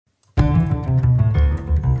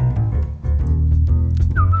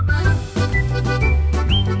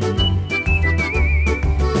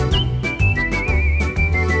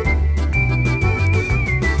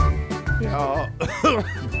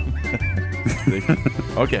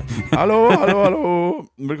Ok, hallo.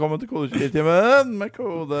 Velkommen til Kodeskrifttimen med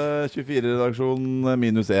kode 24-redaksjon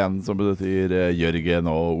 -1, som betyr Jørgen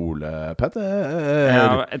og Ole Petter.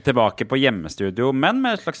 Ja, tilbake på hjemmestudio, men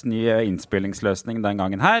med en slags ny innspillingsløsning den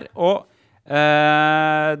gangen her. Og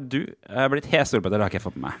du er blitt hes, Ole Petter, det har ikke jeg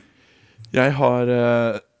fått med meg. Jeg har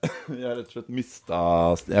rett og slett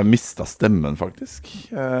mistet stemmen faktisk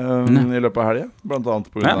I løpet av helgen. Blant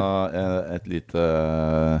annet på grunn av et lite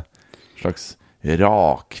slags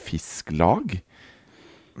rakfisklag.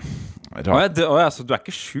 Så du er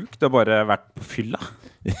ikke syk, du har bare vært på fylla?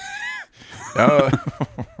 Jeg har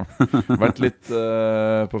vært litt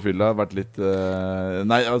på fylla,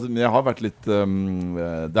 nei, altså, jeg har vært litt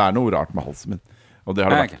det noe rart med halsen min. Og det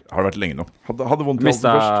har det vært lenge nå. Hadde vondt I halsen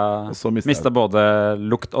først, og så mistet både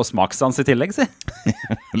lukt og smakssans I tillegg, si.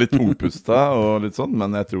 Litt tungpusta og litt sånn,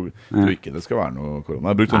 men jeg tror ikke det skal være noe korona.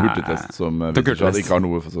 Jeg har brukt en hurtigtest som viser seg at det ikke har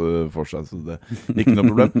noe for seg, så det ikke noe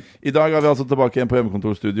problem. I dag er vi altså tilbake igjen på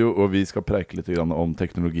hjemmekontorstudio, og vi skal preike litt om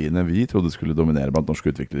teknologiene vi trodde skulle dominere blant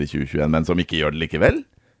norske utviklere I 2021, men som ikke gjør det likevel.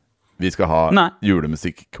 Vi skal ha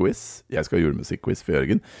julemusikk-quiz. Jeg skal ha julemusikk-quiz for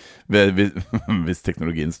Jørgen. Hvis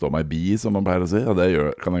teknologien står meg bi, som man pleier å si, og det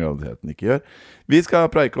kan jeg garantert ikke gjøre. Vi skal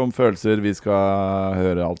preike om følelser, vi skal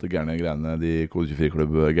høre alt det gærne greiene de Kode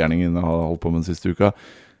 24-klubb-gærningene har holdt på med den siste uka,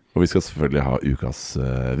 og vi skal selvfølgelig ha ukas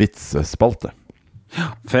vitsespalte.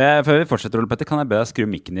 Før vi fortsetter, Ole Petter, kan jeg be deg skru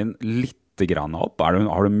mikken din litt grann opp? Har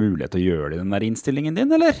du mulighet til å gjøre det I den der innstillingen din,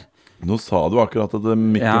 eller? Nå sa du akkurat at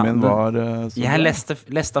mikken min var jeg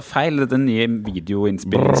leste feil det nye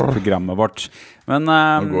videoinnspillingsprogrammet vårt. Men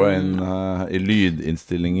nå går jeg inn I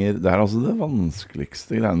lydinnstillinger. Det altså det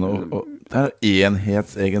vanskeligste greiene. Og det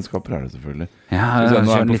enhetsegenskaper det selvfølgelig. Ja,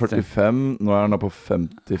 nå den på 45, nå den på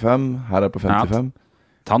 55, her på 55.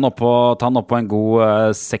 Ta den opp på en god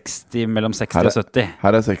 60, mellom 60 og 70.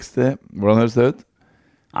 Her 60. Hvordan høres det ut?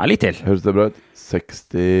 Ja, litt til. Høres det bra ut?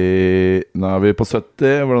 60... Nå vi på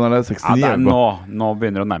 70. Hvordan det? 69? Ja, nå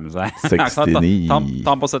begynner det å nærme seg. 69. Ta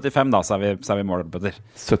den på 75 da, så vi målet, Petter.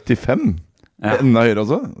 75? Enda høyere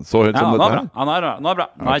også? Så høyt som dette her? Ja, nå er det bra.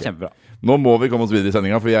 Nå det kjempebra. Nå må vi komme oss videre I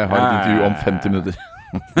sendingen, for jeg har et intervju om 50 minutter.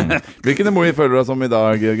 Hvilken emoji føler du deg som I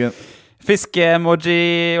dag, Jørgen? Fiske-emoji,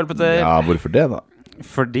 Ole Petter. Ja, hvorfor det da?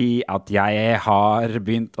 Fordi at jeg har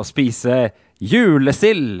begynt å spise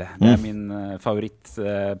julesild. Det min favoritt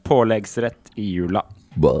påleggsrett I jula.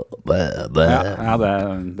 Ja,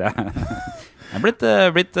 det blitt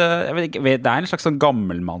jeg vet ikke, det en slags sånn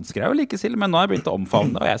gammelmannsgreie å like sild, men nå har jeg begynt å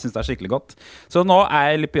omfavne det, og jeg synes det skikkelig godt. Så nå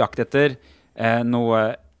jeg litt på jakt etter noe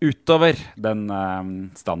utover den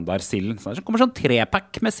standardsilden. Så det kommer sånn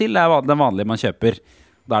 3-pack med sild, det den vanlige man kjøper.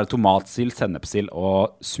 Da det tomatsild, sennepsild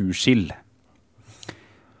og sursild.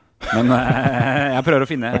 Men jeg prøver å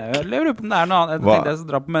finne jeg lurer på om det noe annet jeg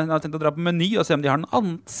har tenkt å dra på Meny og se om de har noe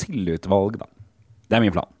annet sildutvalg da. Det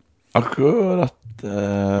min plan. Akkurat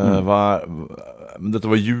men dette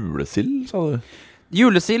var julesild, sa du?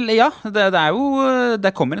 Julesild, ja.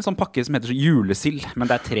 Det kommer en sånn pakke som heter julesild, men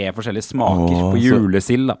det 3 forskjellige smaker på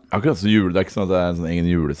julesild da. Akkurat så det ikke sånn at det en sånn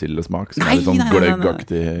egen julesildesmak som litt sånn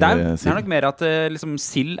gløggaktig det nok mer at liksom,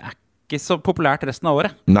 sild ikke så populært resten av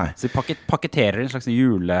året. Nei. Så de pakketerer en slags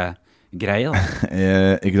julegreie da.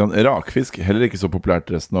 Ikke sant? Rakfisk, heller ikke så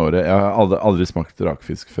populært resten av året. Jeg har aldri smakt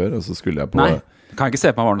rakfisk før, og så skulle jeg på... Nei, kan jeg ikke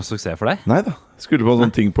se på meg var det noe suksess for deg? Nei da, skulle på en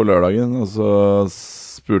sånn ting på lørdagen, og så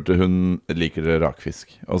spurte hun, liker dere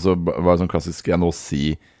rakfisk? Og så var det sånn klassisk, skal jeg nå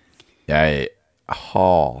si, jeg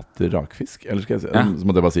hater rakfisk, eller skal jeg si, så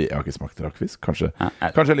måtte jeg bare si, jeg har ikke smakt rakfisk, kanskje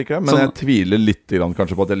jeg liker det, men jeg tviler litt grann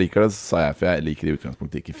kanskje på at jeg liker det, sa jeg, for jeg liker I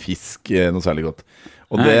utgangspunktet ikke fisk noe særlig godt.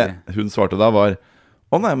 Og det hun svarte da var,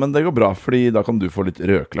 nei, men det går bra, fordi da kan du få litt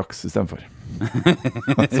røklaks I stedet for.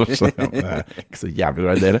 Så jeg ikke så jævlig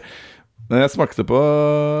glad I dere. Men jeg smakte på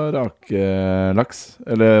raklaks,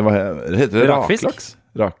 eller hva heter det? Raklaks?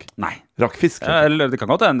 Nei. Rakfisk. Det kan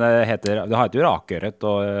godt hende det heter jo rakørret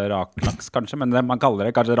og raklaks kanskje, men man kaller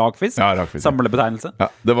det kanskje rakfisk. Ja, rakfisk. Samlebetegnelse. Ja,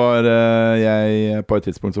 det var på et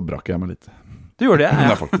tidspunkt så brakk jeg meg litt. Du gjorde det?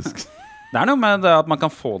 Ja, faktisk. Det noe med at man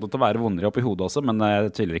kan få det til å være vondere opp I hodet også, men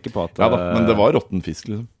jeg tviler ikke på at... Ja da, men det var rotten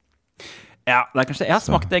fisk liksom. Ja, det kanskje, jeg har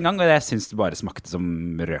smakt det en gang, og jeg synes det bare smakte som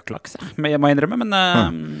røklaks, jeg må innrømme, men... Var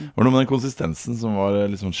det noe med den konsistensen som var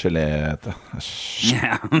litt sånn gelé-ete?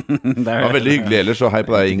 Ja, det var veldig hyggelig ellers, og hei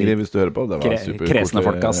på deg Ingrid hvis du hører på. Det var kresne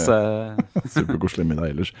folkas... Superkoselig middag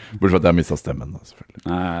ellers. Bortsett fra at jeg mistet stemmen da, selvfølgelig.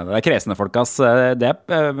 Det kresne folkas, det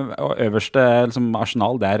øverste liksom,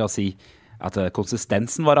 arsenal, det å si... At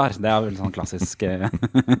konsistensen var rar. Det vel sånn klassisk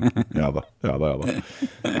Ja da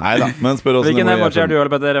Neida, men spør oss Hvilken emoji du, Ole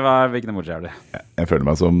Petter? Hvilken emoji du? Jeg føler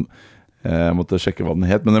meg som Jeg måtte sjekke hva den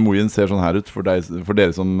het, men emojien ser sånn her ut for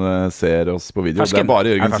dere som ser oss på video. Fersken. Det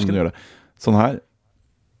bare Jørgen som gjør det. Sånn her.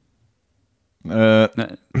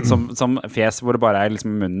 Som fjes hvor det bare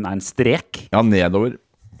liksom munnen en strek. Ja, nedover.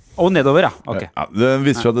 Nedover, ja. Ok. Ja, det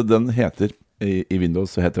viser seg at den heter, i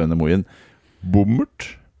Windows så heter den emojien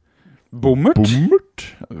Bommert. Bommert?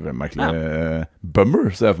 Det er merkelig.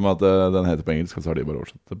 Bummer, så jeg for meg at den heter på engelsk, så har de bare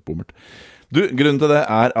oversatt til Bommert. Du, grunnen til det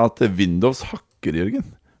er at Windows hakker, Jørgen.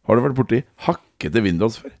 Har du vært borti hakkete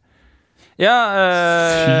Windows før? Ja,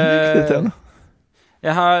 sykt irriterende.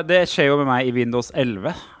 Det skjer jo med meg i Windows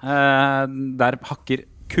 11. Der hakker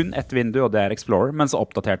kun ett vindu, og det er Explorer. Men så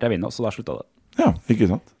oppdaterte jeg Windows, og da sluttet det. Ja, ikke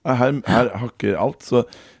sant. Her hakker alt, så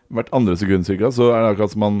hvert andre sekund cirka, så er det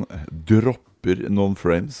akkurat som man dropper noen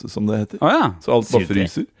frames, som det heter. Ja. Så alt bare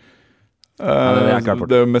fryser.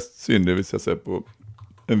 Det er jo mest synlig hvis jeg ser på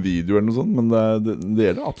en video eller noe sånt, men det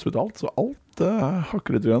gjelder absolutt alt, så alt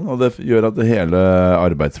hakker litt igjen, og det gjør at hele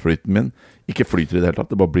arbeidsflyten min ikke flyter i det hele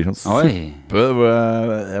tatt, det bare blir sånn suppe,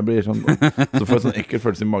 jeg blir sånn, så får jeg sånn ekkel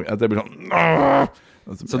følelse i magen, at jeg blir sånn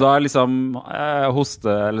så da liksom hoste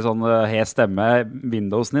eller sånn hes stemme,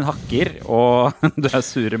 Windowsen din hakker, og du er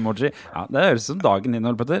sur emoji. Ja, det høres som dagen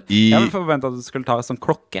din, Petter. Jeg vil forvente at du skulle ta sånn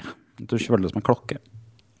klokke. Du føler det som en klokke.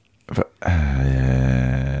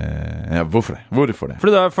 Ja, hvorfor det?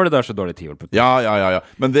 Fordi det er så dårlig tid, Petter. Ja.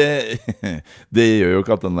 Men det gjør jo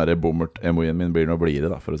ikke at den der bommert-emojien min blir noe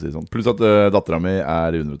blidere, da, for å si det sånn. Pluss at datteren min er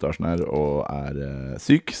i underetasjen her og er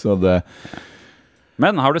syk, så det...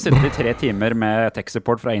 Men har du sittet i 3 timer med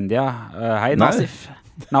tech-support fra India? Hei, Nasif.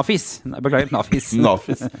 Nafis. Beklager, Nafis.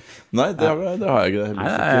 Nei, det har jeg ikke.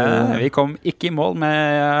 Vi kom ikke i mål med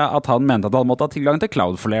at han mente at han måtte ha tilgang til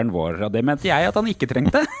cloud-forleren vår, og det mente jeg at han ikke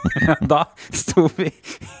trengte. Da sto vi.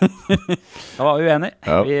 Da var vi uenige.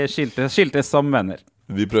 Ja. Vi skiltes som venner.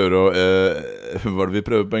 Vi prøver å... hva er det vi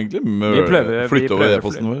prøver på egentlig? Flytte over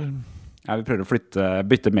e-posten vår? Ja, vi prøver å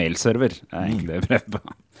bytte mailserver. Det er egentlig det vi prøver på.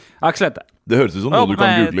 Akslett. Det høres ut som noe du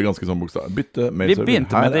kan google ganske sånn bokstav. Bytte mailserver.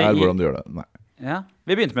 Her er hvordan du gjør det. Nei. Ja,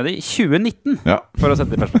 vi begynte med det i 2019, for å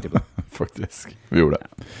sette det i perspektiv. Faktisk, vi gjorde det.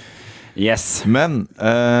 Yes. Men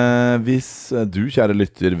hvis du, kjære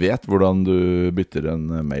lytter, vet hvordan du bytter en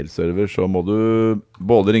mailserver, så må du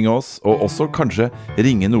både ringe oss, og også kanskje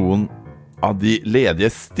ringe noen av de ledige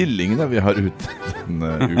stillingene vi har ute denne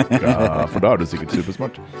uka, for da er du sikkert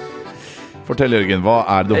supersmart. Fortell, Jørgen, hva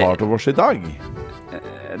er det du har til oss i dag?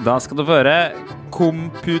 Da skal du få høre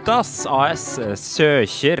Computas AS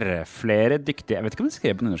søker flere dyktige... Jeg vet ikke om jeg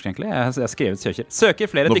skrev på nynorsk egentlig. Jeg har skrevet søker. Søker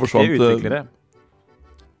flere dyktige utviklere.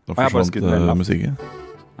 Nå forsvant musikken.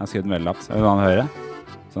 Jeg har skrevet den veldig lavt. Vil man høre?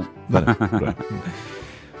 Sånn. Der.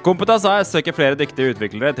 Computas AS søker flere dyktige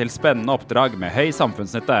utviklere til spennende oppdrag med høy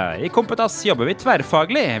samfunnsnytte. I Computas jobber vi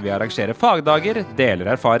tverrfaglig. Vi arrangerer fagdager, deler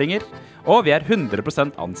erfaringer, og vi er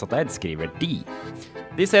 100% ansatte, skriver de.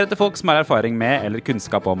 De ser etter folk som har erfaring med eller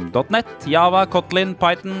kunnskap om .NET, Java, Kotlin,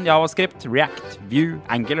 Python, JavaScript, React, Vue,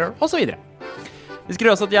 Angular og så videre. De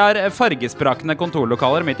skriver også at de har fargesprakende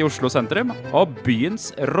kontorlokaler midt i Oslo sentrum, og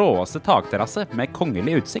byens råeste takterrasse med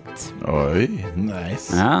kongelig utsikt. Oi,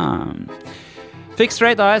 nice. Ja.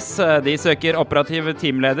 Fixrate AS, de søker operativ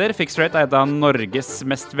teamleder. Fixrate er et av Norges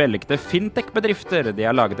mest vellykkede fintech-bedrifter. De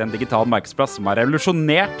har laget en digital markedsplass som har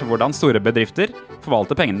revolusjonert hvordan store bedrifter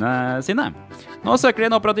forvalter pengene sine. Nå søker de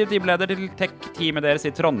en operativ teamleder til tech-teamet deres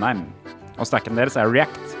i Trondheim. Og stacken deres er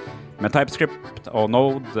React, med TypeScript og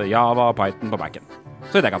Node, Java og Python på backen.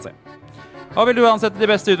 Så vidt jeg kan se. Og vil du ansette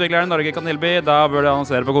de beste utviklerne Norge kan tilby, da bør du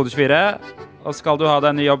annonsere på Kode24. Og skal du ha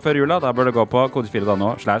deg en ny jobb før jula, da bør du gå på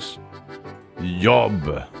kode24.no/jobb,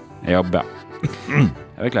 ja. Jeg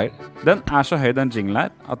beklager. Den er så høy, den jingle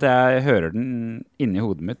her, at jeg hører den inni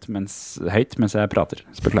hodet mitt høyt mens jeg prater.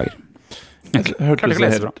 Så beklager. Jeg hørte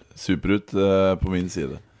det helt super ut på min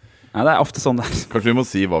side. Nei, det er ofte sånn det er. Kanskje vi må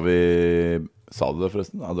si hva vi sa det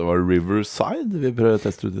forresten? Ja, det var Riverside vi prøvde å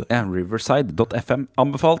teste ut i det. Ja, Riverside.fm,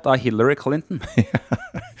 anbefalt av Hillary Clinton.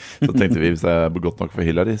 Så tenkte vi, hvis det er godt nok for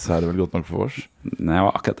Hillary, så er det vel godt nok for oss. Nei, det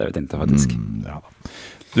var akkurat det vi tenkte faktisk. Ja.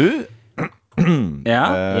 Du... Ja,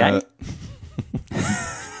 jeg.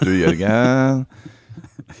 Du, Jørgen,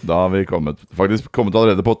 da har vi faktisk kommet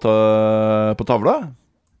allerede på tavla.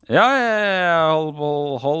 Ja,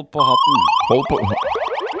 hold på hatten. Hold på.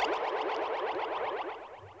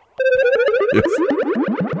 Yes.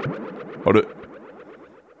 Har du...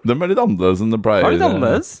 Den er litt annerledes enn det pleier. Var litt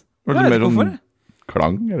annerledes? Var det mer sånn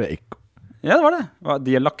klang eller ekko? Ja, det var det.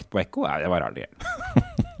 De har lagt på ekko. Ja, det var rart.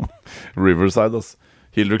 Riverside, altså.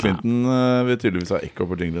 Hillary Clinton vil tydeligvis ha ekko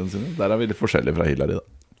på jinglene sine. Der er vi litt forskjellige fra Hillary da.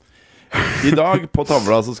 I dag på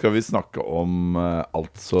tavla så skal vi snakke om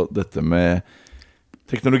altså dette med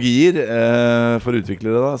teknologier for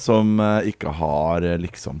utviklere da, som ikke har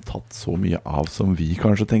liksom tatt så mye av som vi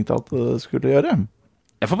kanskje tenkte at det skulle gjøre.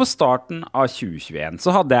 For på starten av 2021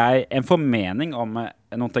 så hadde jeg en formening om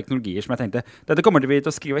noen teknologier som jeg tenkte, dette kommer vi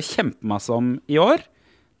til å skrive kjempemasse om i år.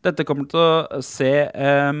 Dette kommer til å se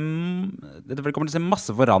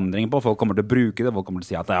masse forandringer på, folk kommer til å bruke det, folk kommer til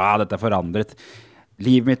å si at ja, dette forandret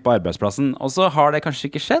livet mitt på arbeidsplassen, og så har det kanskje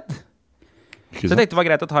ikke skjedd. Så jeg tenkte det var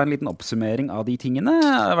greit å ta en liten oppsummering av de tingene,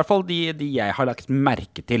 i hvert fall de jeg har lagt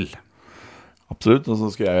merke til. Absolutt, og så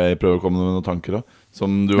skal jeg prøve å komme med noen tanker da.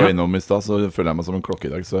 Som du var innom i sted, så føler jeg meg som en klokke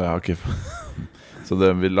i dag, så jeg har ikke... Så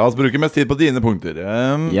la oss bruke mest tid på dine punkter.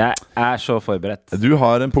 Jeg er så forberedt. Du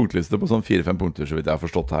har en punktliste på sånn 4-5 punkter, så vidt jeg har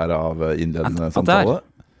forstått her av innledende samtale.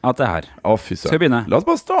 At det er her. Skal vi begynne? La oss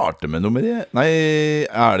bare starte med nummer 1. Nei,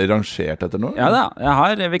 er det rangert etter noe? Ja da,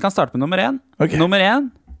 vi kan starte med nummer 1. Okay. Nummer 1,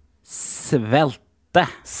 svelte.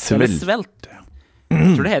 Svelt.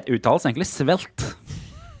 Jeg tror det uttales egentlig svelt.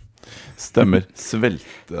 Stemmer,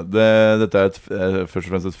 svelte. Dette er først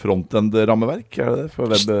og fremst et frontend-rammeverk, er det for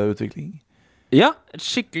webutvikling? Ja, et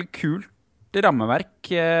skikkelig kult rammeverk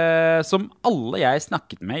som alle jeg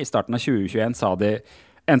snakket med i starten av 2021 sa de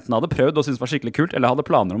enten hadde prøvd og syntes var skikkelig kult, eller hadde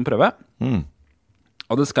planer om å prøve.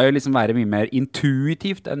 Og det skal jo liksom være mye mer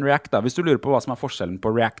intuitivt enn React da. Hvis du lurer på hva som er forskjellen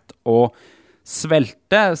på React og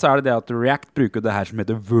svelte, så er det at React bruker det her som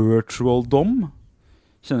heter virtual DOM.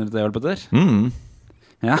 Kjenner du det, Petter?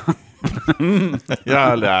 Ja.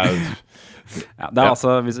 Ja, det er... Ja, det er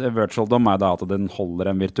altså, virtual DOM er da at den holder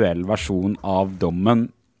en virtuell versjon av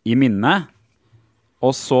dommen i minnet,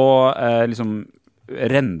 og så liksom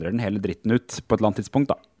rendrer den hele dritten ut på et eller annet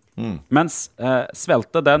tidspunkt da. Mens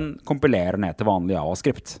svelte, den kompilerer ned til vanlig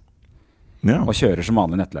JavaScript. Og kjører som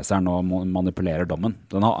vanlig nettleseren og manipulerer dommen.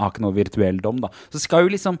 Den har ikke noe virtuell dom da. Så skal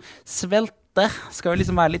jo liksom svelte skal jo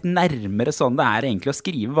liksom være litt nærmere sånn det er egentlig å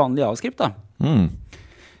skrive vanlig JavaScript da.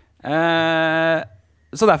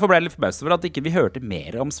 Så derfor ble jeg litt forbauset for at ikke vi hørte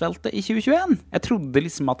mer om svelte i 2021. Jeg trodde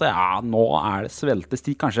liksom at nå er det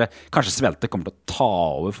sveltestid. Kanskje svelte kommer til å ta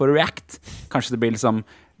over for React. Kanskje det blir liksom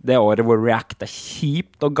det året hvor React er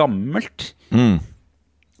kjipt og gammelt.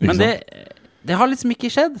 Men det har liksom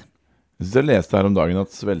ikke skjedd. Jeg leste her om dagen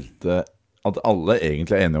at alle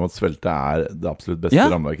egentlig er enige om at svelte er det absolutt beste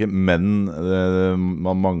rammeverket, men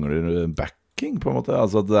man mangler backing på en måte.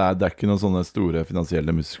 Altså det er ikke noen sånne store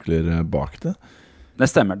finansielle muskler bak det. Det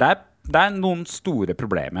stemmer. Det er noen store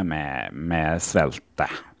problemer med svelte.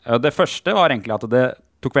 Det første var egentlig at det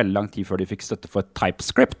tok veldig lang tid før de fikk støtte for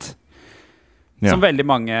TypeScript. Som veldig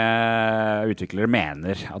mange utviklere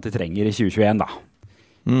mener at de trenger i 2021 da.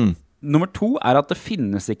 Nummer 2 er at det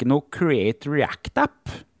finnes ikke noe Create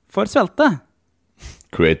React-app for svelte.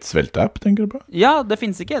 Create Svelte-app, tenker du på? Ja, det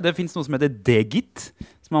finnes ikke. Det finnes noe som heter dgit,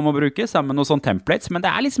 som man må bruke sammen med noen sånne templates, men det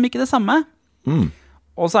er liksom ikke det samme.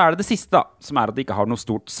 Og så er det siste da, som er at de ikke har noe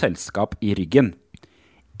stort selskap i ryggen.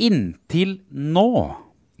 Inntil nå.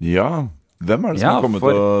 Ja, hvem er det som har kommet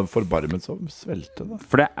og forbarmet seg om svelte da?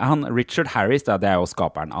 For Richard Harris, det er jo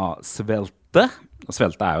skaperen av Svelte. Og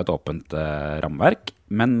Svelte er jo et åpent rammeverk.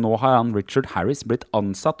 Men nå har Richard Harris blitt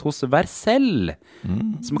ansatt hos Vercel,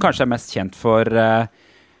 som kanskje er mest kjent for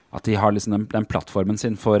at de har liksom den plattformen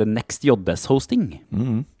sin for Next.js-hosting.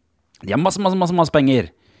 De har masse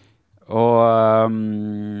penger. Og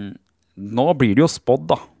nå blir det jo spådd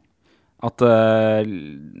da at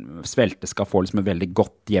svelte skal få liksom et veldig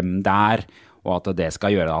godt hjem der, og at det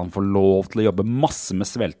skal gjøre at han får lov til å jobbe masse med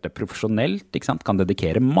svelte profesjonelt, ikke sant? Kan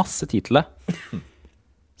dedikere masse tid til det.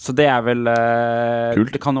 Så det er vel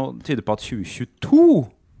kult. Det kan jo tyde på at 2022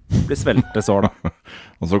 blir sveltesår da.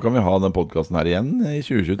 Og så kan vi ha den podcasten her igjen i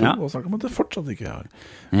 2022, og så kan man det fortsatt ikke ha.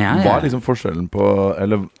 Hva er liksom forskjellen på,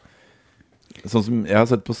 eller sånn som jeg har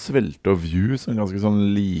sett på svelte og view som ganske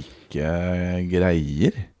sånn like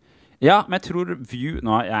greier. Ja, men jeg tror view,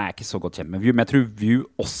 jeg er ikke så godt kjent med view, men jeg tror view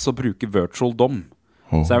også bruker virtual DOM.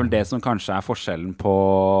 Så det er vel det som kanskje er forskjellen på,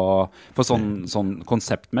 for sånn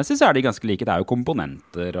konseptmessig så er de ganske like, det er jo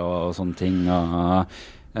komponenter og sånne ting,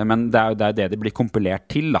 men det er jo det de blir kompilert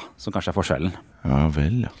til da, som kanskje er forskjellen. Ja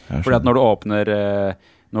vel, ja. Fordi at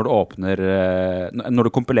når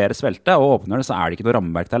du kompilerer svelte og åpner det, så er det ikke noe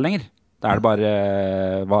rammeverk der lenger. Da er det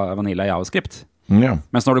bare vanilla JavaScript.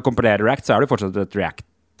 Mens når du kompilerer React, så er det fortsatt et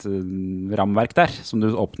React-rammeverk der, som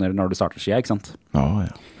du åpner når du starter siden, ikke sant?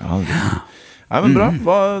 Ja, Nei, men bra.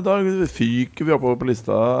 Da fyker vi oppover på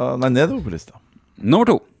lista. Nei, nedover på lista. Nummer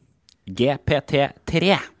 2.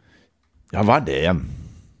 GPT-3. Ja, hva er det igjen?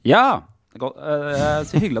 Ja,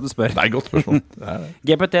 så hyggelig at du spør. Det er et godt spørsmål.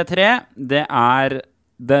 GPT-3,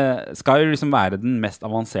 det skal jo liksom være den mest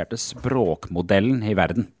avanserte språkmodellen i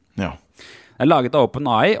verden. Det laget av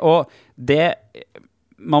OpenAI, og det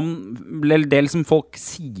liksom folk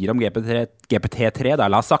sier om GPT-3, da,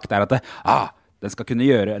 la sagt, er at den skal kunne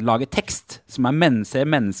lage tekst som ser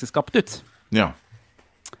menneskeskapt ut. Ja.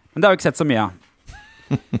 Men det har vi ikke sett så mye av.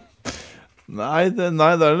 Nei, jeg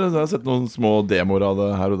har sett noen små demoer av det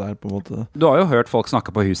her og der, på en måte. Du har jo hørt folk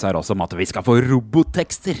snakke på huset her også om at vi skal få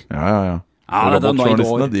robottekster. Ja.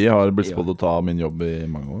 Robotjournalistene, de har blitt spådd å ta min jobb i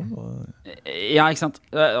mange år. Ja, ikke sant?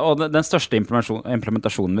 Og den største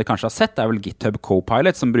implementasjonen vi kanskje har sett er vel GitHub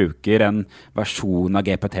Copilot, som bruker en versjon av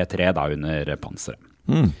GPT-3 da under panseret.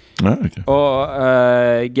 Ja, okay. Og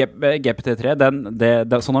GPT-3,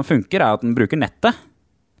 sånn den funker, er at den bruker nettet.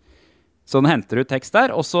 Så den henter ut tekst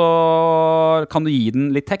der, og så kan du gi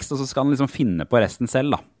den litt tekst, og så skal den liksom finne på resten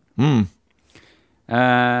selv, da.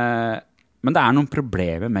 Men det er noen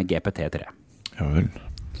problemer med GPT-3. Ja vel.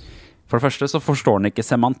 For det første så forstår den ikke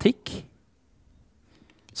semantikk.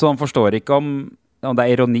 Så han forstår ikke om det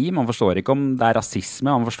er ironi, man forstår ikke om det er rasisme,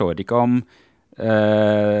 man forstår ikke om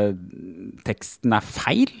teksten er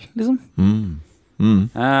feil, liksom.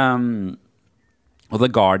 Og The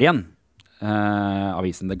Guardian,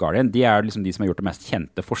 avisen The Guardian, de er liksom de som har gjort det mest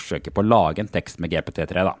kjente forsøket på å lage en tekst med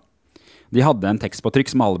GPT-3 da. De hadde en tekst på trykk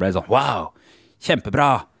som alle ble sånn, wow,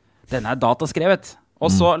 kjempebra, denne er dataskrevet. Og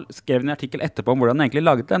så skrev de en artikkel etterpå om hvordan de egentlig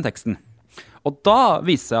laget den teksten. Og da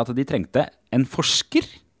viste det at de trengte en forsker,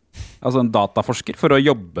 altså en dataforsker, for å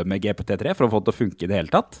jobbe med GPT-3, for å få det til å funke i det hele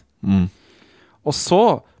tatt. Og så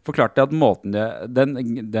forklarte jeg at måten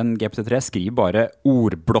den GPT-3 skriver bare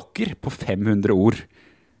ordblokker på 500 ord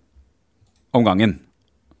om gangen.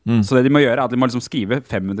 Så det de må gjøre er at de må liksom skrive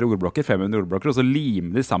 500 ordblokker, og så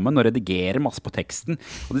lime de sammen og redigere masse på teksten.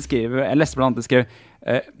 Og de skriver, jeg leste blant annet, de skrev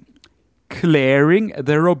clearing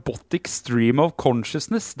the robotic stream of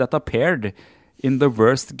consciousness that appeared in the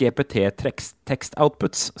worst GPT text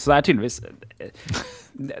outputs. Så det er tydeligvis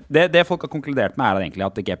det folk har konkludert med er egentlig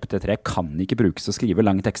at GPT-3 kan ikke brukes til å skrive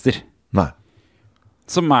lange tekster. Nei.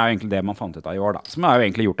 Som er jo egentlig det man fant ut av i år da. Som er jo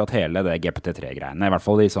egentlig gjort at hele det GPT-3-greiene, i hvert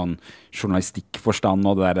fall i sånn journalistikkforstand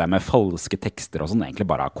og det der med falske tekster og sånn, egentlig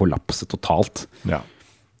bare har kollapset totalt. Ja.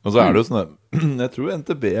 Og så er det jo sånn, jeg tror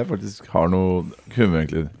NTB faktisk har noe, kunne vi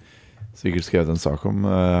egentlig sikkert skrevet en sak om,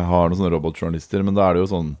 har noen sånne robotjournalister, men da er det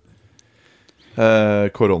jo sånn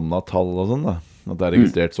koronatall og sånn da, at det er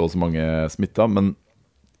registrert så mange smittet, men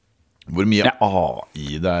hvor mye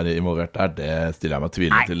AI det er involvert der, det stiller jeg meg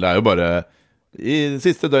tvilende til. Det er jo bare i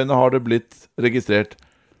siste døgnet har det blitt registrert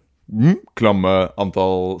klamme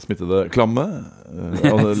antall smittede klamme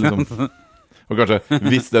liksom. Og kanskje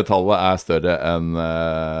hvis det tallet er større enn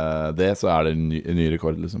det, så er det en ny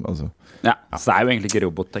rekord liksom. Altså, ja, så det er jo egentlig ikke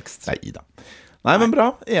robottekst. Nei, men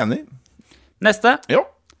bra, enig. Neste. Jo.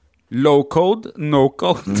 Low code, no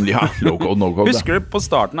code. Ja, low code, no code. Husker du på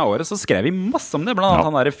starten av året så skrev vi masse om det, blant annet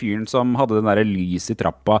han der fyren som hadde den der lys i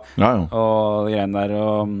trappa og greiene der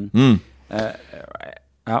og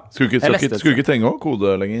Skulle ikke trenge å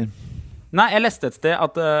kode lenger. Nei, jeg leste et sted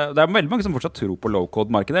at det er veldig mange som fortsatt tror på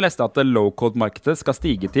low-code-markedet. Jeg leste at low-code-markedet skal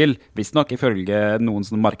stige til, hvis nok ifølge noen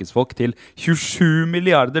sånne markedsfolk, til $27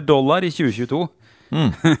 milliarder i 2022.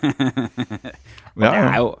 Det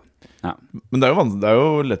er jo Men det er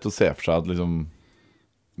jo lett å se for seg at liksom,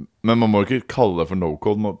 men man må ikke kalle det for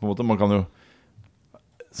no-code på en måte. Man kan jo,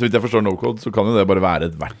 så vidt jeg forstår no-code, så kan jo det bare være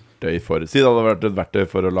et verktøy for, si det hadde vært et verktøy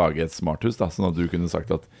for å lage et smarthus da, sånn at du kunne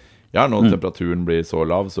sagt at ja, når temperaturen blir så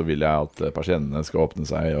lav, så vil jeg at persiennene skal åpne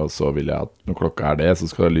seg, og så vil jeg at når klokka er det, så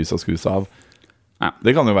skal lyset skrus av.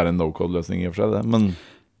 Det kan jo være en no-code-løsning i og for seg det,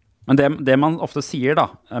 men det man ofte sier da,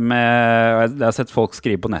 jeg har sett folk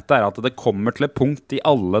skrive på nettet, er at det kommer til et punkt i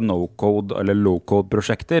alle no-code eller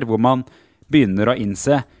low-code-prosjekter hvor man begynner å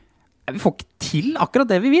innse vi får ikke til akkurat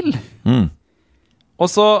det vi vil. Og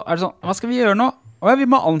så er det sånn, hva skal vi gjøre nå? Vi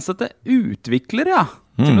må ansette utviklere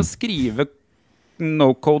til å skrive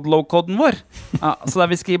no-code, low-coden vår. Så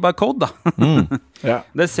der vi skriver bare code da.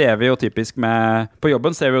 Det ser vi jo typisk på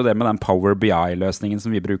jobben, ser vi jo det med den Power BI-løsningen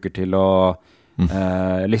som vi bruker til å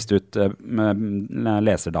liste ut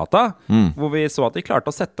leserdata, hvor vi så at de klarte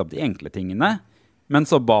å sette opp de enkle tingene, men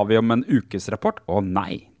så ba vi om en ukesrapport, og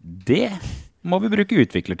nei, det må vi bruke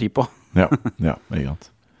utviklertid på. Ja, egentlig.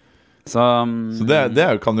 Så det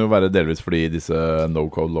kan jo være delvis fordi disse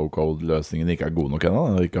no-code, low-code løsningene ikke er gode nok ennå,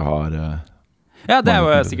 og ikke har ja, det er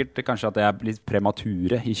jo sikkert kanskje at det er blitt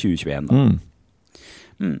premature i 2021 da.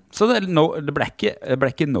 Så det ble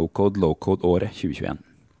ikke no-code, low-code året 2021.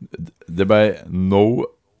 Det ble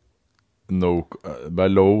no-code.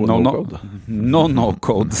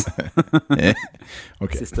 No-code.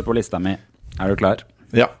 Okay. Siste på lista mi. Er du klar?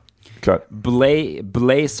 Ja, klar.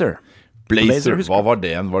 Blazer. Blazor, hva var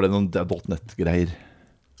det? Var det noen .NET-greier?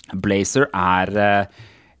 Blazor er det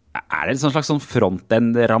et slags sånn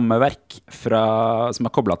front-end-rammeverk som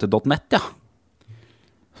er koblet til .NET, ja.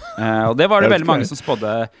 Og det var det veldig mange som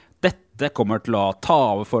spådde. Dette kommer til å ta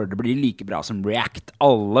over for det blir like bra som React.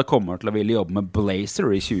 Alle kommer til å ville jobbe med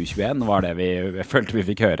Blazor i 2021, var det vi følte vi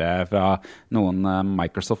fikk høre fra noen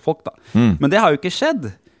Microsoft-folk da. Men det har jo ikke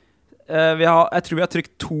skjedd. Jeg tror vi har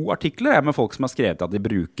trykt 2 artikler med folk som har skrevet at de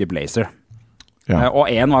bruker Blazor. Og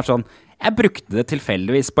en var sånn, jeg brukte det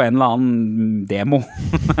tilfeldigvis på en eller annen demo.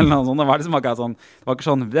 Eller noe sånt. Det var liksom ikke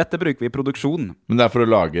sånn, dette bruker vi i produksjon. Men det er for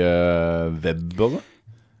å lage web også?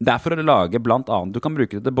 Det er for å lage blant annet, du kan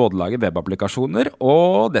bruke det til både å lage webapplikasjoner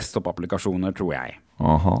og desktop-applikasjoner, tror jeg.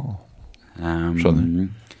 Aha, skjønner.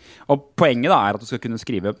 Og poenget da er at du skal kunne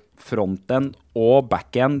skrive frontend og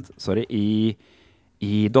backend, i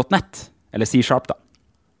 .NET, eller C-sharp da.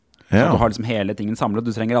 Så du har liksom hele tingen samlet. Du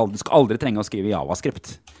skal aldri trenge å skrive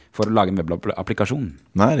JavaScript for å lage en webapplikasjon.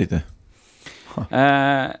 Nei, riktig.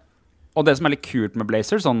 Og det som er litt kult med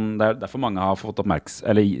Blazor, det er derfor mange har fått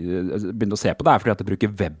begynt å se på det, er fordi at det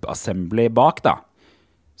bruker WebAssembly bak da.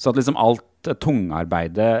 Så at liksom alt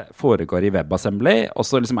tungarbeidet foregår i WebAssembly, og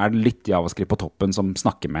så liksom er det litt JavaScript på toppen som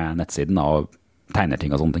snakker med nettsiden og tegner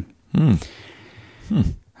ting og sånne ting.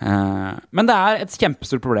 Men det er et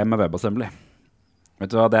kjempestort problem med WebAssembly.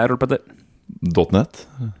 Vet du hva det er, Rolf Petter? .NET?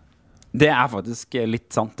 Det er faktisk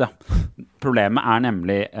litt sant, ja. Problemet er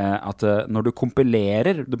nemlig at når du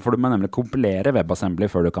kompilerer, for du må nemlig kompilere WebAssembly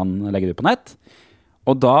før du kan legge det på nett,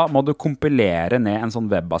 og da må du kompilere ned en sånn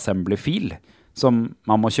WebAssembly-fil som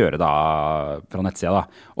man må kjøre da fra nettsida da.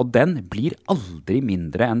 Og den blir aldri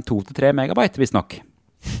mindre enn 2-3 megabyte, hvis nok.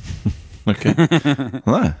 Ok.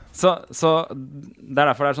 Nei. Så det er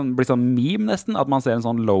derfor det blir sånn meme nesten, at man ser en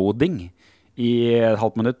sånn loading i et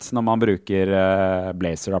halvt minutt når man bruker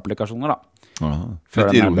Blazor-applikasjoner da.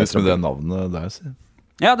 Litt ironisk med det navnet der, sier.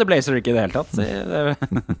 Ja, det Blazor ikke i det hele tatt.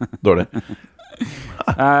 Dårlig.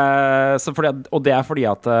 Og det er fordi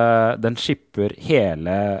at den shipper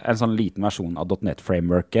en sånn liten versjon av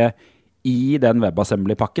 .NET-frameworket i den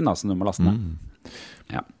WebAssembly-pakken da, som du må laste ned.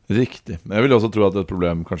 Ja. Riktig. Men jeg vil også tro at et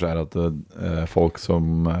problem kanskje er at folk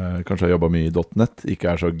som kanskje har jobbet mye i .NET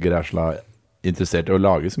ikke er så græsla interessert i å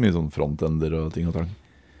lage så mye sånn frontender og ting og tang.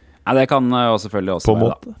 Ja, det kan jo selvfølgelig også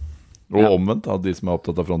være da. Og omvendt, at de som er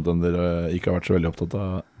opptatt av frontender ikke har vært så veldig opptatt av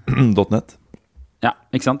 .NET. Ja,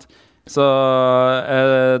 ikke sant? Så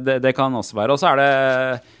det kan også være. Og så er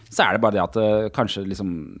det bare det at kanskje liksom,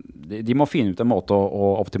 de må finne ut en måte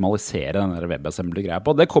å optimalisere denne WebAssembly-greia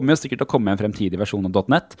på. Det kommer jo sikkert til å komme en fremtidig versjon av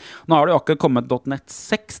 .NET. Nå har det jo akkurat kommet .NET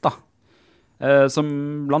 6 da. Som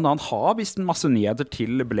blant annet har vist en masse nyheter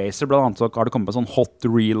til Blazor. Blant annet så har det kommet en sånn hot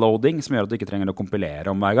reloading som gjør at du ikke trenger å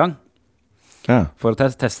kompilere om hver gang. For å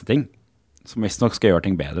teste ting. Som visst nok skal gjøre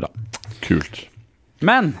ting bedre da. Kult.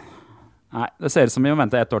 Men det ser ut som vi må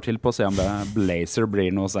vente 1 år til på å se om det Blazor blir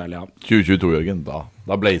noe særlig av. 2022, Jørgen,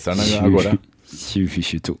 da Blazerne går det.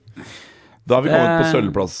 2022. Da har vi kommet på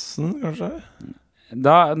sølvplassen, kanskje?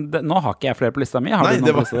 Nå har ikke jeg flere på lista mi. Har du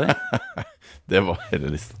noen på lista di? Det var hele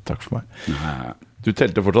lista, takk for meg. Du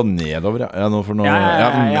telte fortsatt nedover, ja. Jeg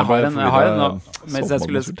har en mens jeg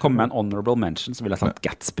skulle komme med en honorable mention, så ville jeg sagt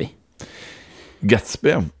Gatsby.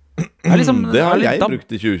 Gatsby, ja. Det har jeg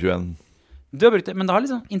brukt i 2021. Du har brukt det, men da har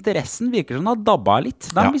liksom interessen virker som den har dabbet litt.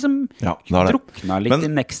 Den har liksom druknet litt i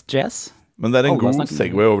Next.js. Men det er en god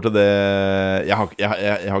segway over til det. Jeg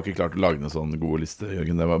har ikke klart å lage en sånn god liste,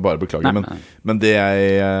 Jørgen. Det var bare beklager. Men det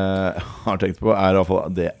jeg har tenkt på er i hvert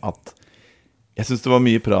fall det at jeg synes det var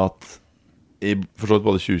mye prat forstått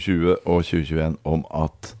både 2020 og 2021 om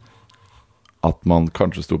at man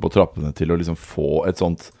kanskje stod på trappene til å liksom få et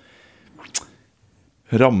sånt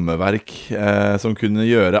rammeverk som kunne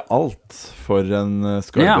gjøre alt for en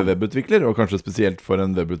skarpe webutvikler, og kanskje spesielt for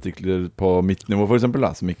en webutvikler på mitt nivå for eksempel,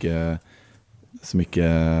 da, som ikke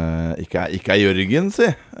er Jørgen, si.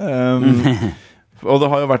 Og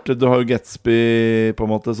det har jo Gatsby på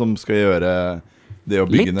en måte som skal gjøre det å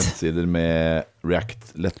bygge nettsider med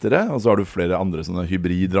React lettere, og så har du flere andre sånne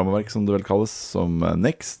hybridrammeverk som det vel kalles, som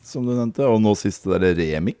Next, som du nevnte, og nå siste det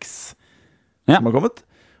Remix som har kommet.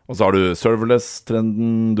 Og så har du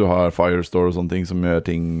serverless-trenden, du har Firestore og sånne ting som gjør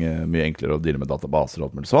ting mye enklere å deale med databaser og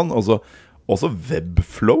alt mulig sånn. Og så også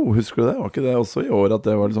Webflow, husker du det? Var ikke det også i år at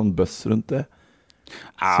det var litt sånn buzz rundt det?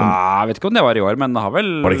 Jeg vet ikke om det var i år, men det har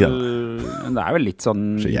vel det er vel litt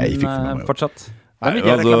sånn fortsatt. Nei,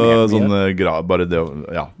 altså, sånn, bare det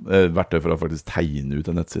verktøy for å faktisk tegne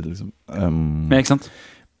ut en nettside liksom. Ikke sant?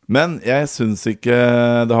 Men jeg synes ikke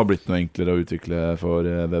det har blitt noe enklere å utvikle for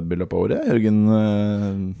web i løpet av året, Jørgen.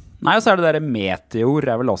 Nei, og så det der meteor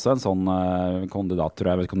vel også en sånn kandidat,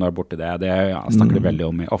 tror jeg. Vet ikke om du borti det. Det snakker de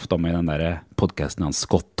veldig ofte om i den der podcasten hans,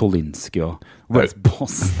 Scott Tolinski og Wes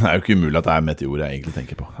Boss. Det jo ikke umulig at det meteor jeg egentlig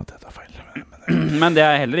tenker på. At det feil. Men det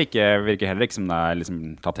virker heller ikke som det liksom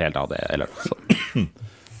tatt helt av det. Eller, så.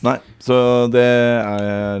 Nei, så det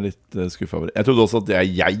jeg litt skuffet over. Jeg trodde også at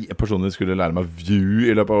jeg personlig skulle lære meg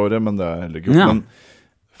Vue i løpet av året, men det heller ikke gjort. Men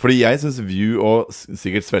fordi jeg synes Vue og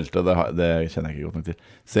sikkert svelte, det kjenner jeg ikke godt nok til,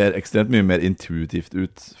 ser ekstremt mye mer intuitivt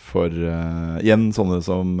ut for igjen sånne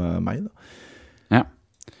som meg da. Ja.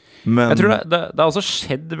 Men jeg tror det har også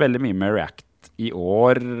skjedd veldig mye med React i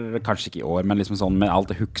år, kanskje ikke i år, men liksom sånn med alt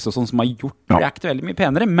det hooks og sånn som har gjort React veldig mye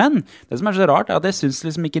penere. Men det som så rart at jeg synes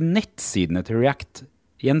liksom ikke nettsidene til React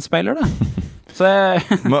gjenspeiler det. Så jeg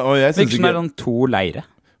synes ikke sånn to leire.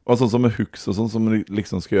 Og sånn som med hooks og sånn, som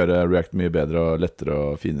liksom skal gjøre React mye bedre og lettere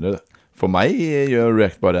og finere. For meg gjør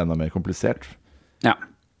React bare enda mer komplisert. Ja.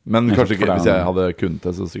 Men kanskje ikke, hvis jeg hadde kunnet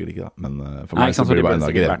det, så sikkert ikke da. Men for meg så blir det bare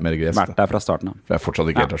enda mer gresk. Vært der fra starten, For jeg fortsatt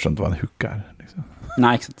ikke helt har skjønt hva en hook liksom.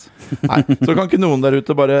 Nei, ikke sant. Nei, så kan ikke noen der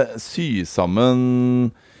ute bare sy sammen,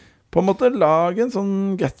 på en måte lage en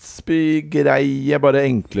sånn Gatsby-greie, bare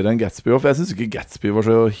enklere enn Gatsby. For jeg synes ikke Gatsby var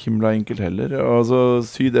så himla enkelt heller. Og så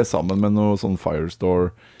sy det sammen med noe sånn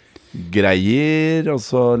Firestore-greier, og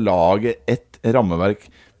så lage et rammeverk.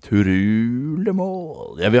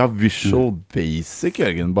 Trulemål. Jeg vil ha Visual Basic,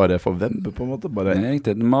 Jørgen, bare for web, på en måte. Bare. Det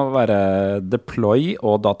riktig. Det må være deploy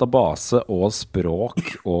og database og språk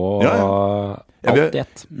og alt i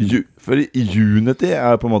ett. For i Unity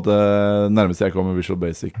på en måte nærmest jeg kommer Visual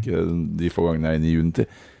Basic de få gangene jeg inne i Unity.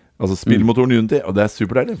 Altså spillmotoren Unity, og det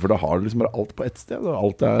superdeilig, for da har du liksom bare alt på ett sted,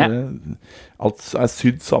 og alt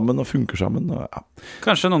sydd sammen og funker sammen. Og,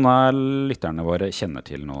 Kanskje noen av lytterne våre kjenner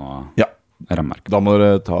til noe rammeverk. Da må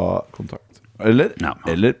dere ta kontakt.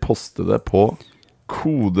 Eller poste det på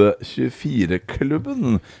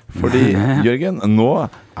Kode24-klubben. Fordi, Jørgen, nå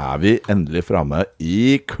vi endelig fremme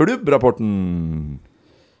i klubbrapporten.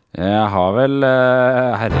 Jeg har vel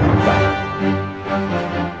herregud der.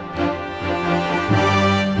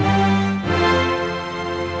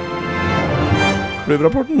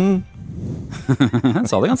 Klubbrapporten. Jeg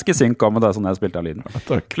sa det ganske synk om det sånn jeg spilte av lyden.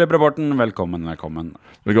 Klubbrapporten, velkommen.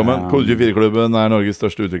 Kode24-klubben Norges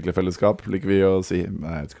største utviklerfellesskap, liker vi å si. Jeg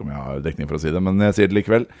vet ikke om jeg har dekning for å si det, men jeg sier det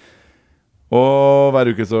likevel. Og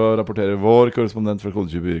hver uke så rapporterer vår korrespondent fra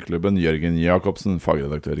Kode24-klubben, Jørgen Jakobsen,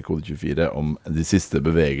 fagredaktør i Kode24, om de siste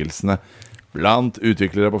bevegelsene blant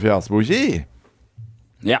utviklere på Fjasboki.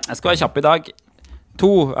 Ja, jeg skal være kjapp i dag.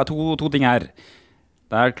 To ting her.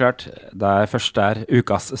 Det klart, det første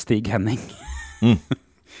ukas Stig Henning.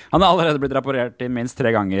 Han har allerede blitt rapportert inn minst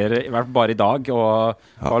 3 ganger, i hvert fall bare i dag, og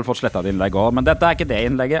har vel fått slettet innlegg også. Men dette ikke det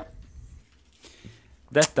innlegget.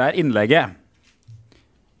 Dette innlegget.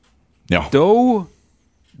 Ja. Doe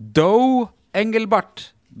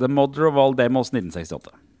Engelbart, The Mother of All Demos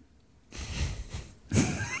 1968.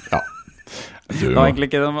 Ja. Det var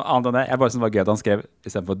egentlig ikke noe annet enn det. Jeg bare synes det var gøy at han skrev,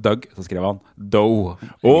 i stedet for Doug, så skrev han Doe.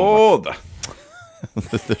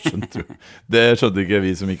 Det skjønte du. Det skjønte ikke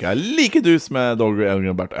vi som ikke like dus med Dogger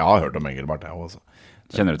Engelbart. Jeg har hørt om Engelbart, jeg også.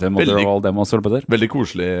 Kjenner du til Mother of All Demos? Veldig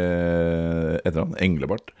koselig etter han,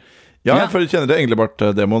 Engelbart. Ja, for kjenner du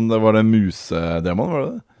Engelbart-demoen? Var det musedemoen, var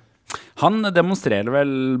det det? Han demonstrerer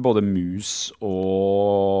vel både mus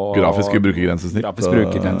og grafisk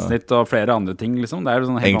brukergrensesnitt og flere andre ting, liksom. Det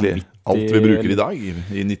sånn egentlig alt vi bruker i dag,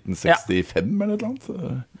 i 1965 eller et eller annet.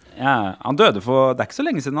 Ja, han døde det ikke så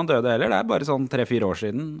lenge siden han døde heller. Det bare sånn 3-4 år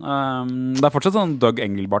siden. Det fortsatt sånn Doug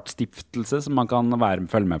Engelbart-stiftelse som man kan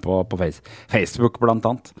følge med på Facebook blant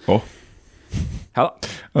annet. Ja da.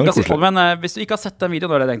 Men hvis du ikke har sett den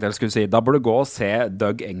videoen, da burde du gå og se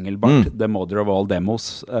Doug Engelbart, The Mother of All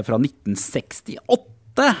Demos, fra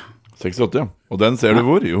 1968. 68, ja. Og den ser du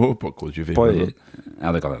hvor? Jo, på Kode24.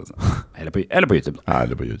 Ja, det kan jeg si. Eller på YouTube.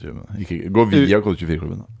 Eller på YouTube. Gå via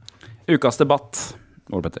Kode24-klubben. Ukas debatt.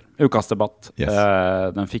 Yes.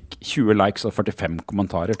 Den fikk 20 likes og 45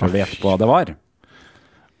 kommentarer. Til å vite på hva det var.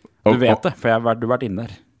 Du vet det, for du har vært inne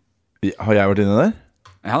der. Har jeg vært inne der?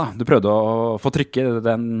 Ja da, du prøvde å få trykke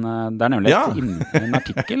den. Det nemlig en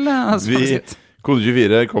artikkel.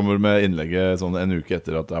 Kode24 kommer med innlegget sånn en uke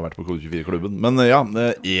etter at jeg har vært på Kode24-klubben. Men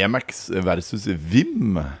Emacs versus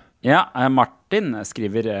Vim. Ja, Martin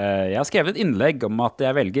skriver, jeg har skrevet et innlegg om at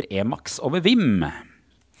jeg velger Emacs over Vim.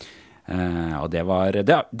 Og det var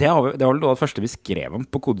det første vi skrev om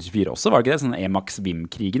på Kode24 også, var det ikke det? Sånn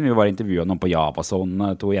Emacs-Vim-krigen. Vi var intervjuet noen på Javazone,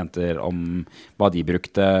 2 jenter om hva de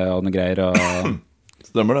brukte og noen greier.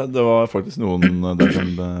 Stemmer det, det var faktisk noen der som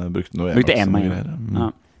brukte noe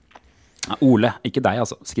Emacs. Ole, ikke deg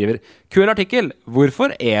altså, skriver kul artikkel. Hvorfor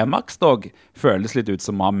Emax dog føles litt ut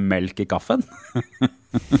som å ha melk i kaffen?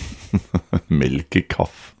 Melk i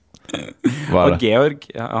kaffen? Hva Og Georg,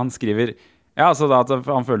 han skriver altså da, at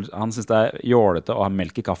han synes det jålete å ha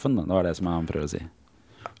melk i kaffen. Det var det som han prøver å si.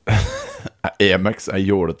 Emax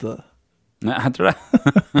jålete? Nei, jeg tror det.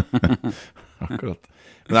 Akkurat.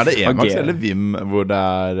 Men det Emax eller Vim hvor det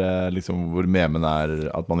liksom, hvor memen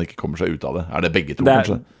at man ikke kommer seg ut av det? Det begge to,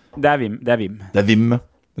 kanskje? Det er Vim. Det er Vim,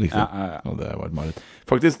 riktig. Og det var et mareritt.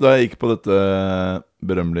 Faktisk, da jeg gikk på dette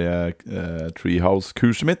berømmelige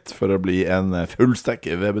Treehouse-kurset mitt for å bli en fullstack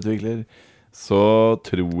webutvikler, så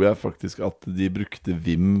tror jeg faktisk at de brukte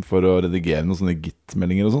Vim for å redigere noen sånne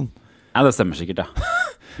Git-meldinger og sånn. Ja, det stemmer sikkert, ja.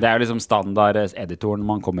 Det jo liksom standard-editoren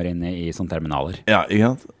man kommer inn i sånne terminaler. Ja, ikke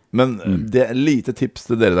sant? Men det lite tips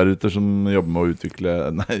til dere der ute som jobber med å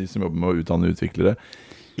utdanne utviklere.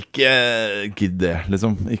 Ikke gidd det,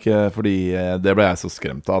 liksom. Ikke fordi det ble jeg så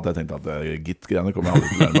skremt av at jeg tenkte at Git-greiene kommer jeg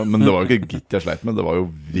aldri til å lære meg. Men det var jo ikke Git jeg sleit med, det var jo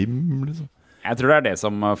Vim, liksom. Jeg tror det det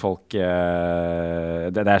som folk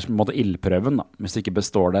det på en måte ildprøven da. Hvis du ikke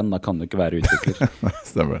består den, da kan du ikke være utvikler.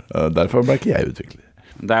 Stemmer. Derfor ble ikke jeg utvikler.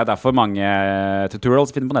 Det derfor mange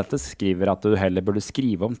tutorials finner på nettet skriver at du heller burde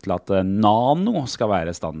skrive om til at nano skal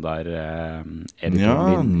være standard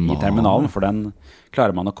editoren din i terminalen, for den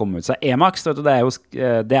klarer man å komme ut. Så Emax, vet du,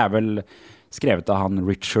 det vel skrevet av han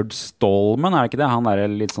Richard Stallman, det ikke det? Han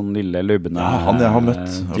litt sånn lille lubbende... Ja, han jeg har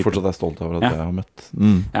møtt, og fortsatt stolt over at jeg har møtt.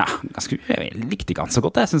 Ja, jeg likte ikke han så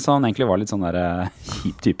godt. Jeg synes han egentlig var litt sånn der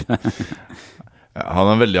kjip type. Ja,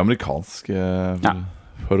 han veldig amerikansk,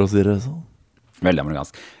 for å si det sånn. Veldig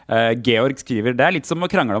amerikansk. Georg skriver, det litt som å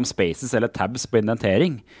krangle om spaces eller tabs på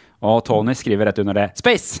indentering. Og Tony skriver rett under det,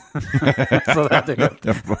 space! Så det tydelig.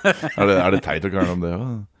 Det teit å krangle om det, ja?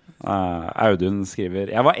 Audun skriver,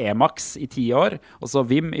 jeg var Emax i 10 år, og så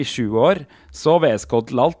Vim i 7 år, så VS Code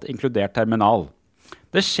til alt, inkludert terminal.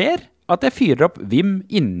 Det skjer at jeg fyrer opp Vim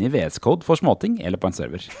inni VS Code for småting, eller på en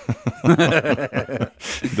server.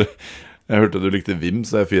 Jeg hørte du likte Vim,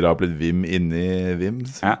 så jeg fyrer opp litt Vim inni Vim.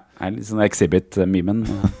 Ja, litt sånn exhibit-mimen.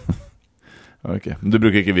 Ok, men du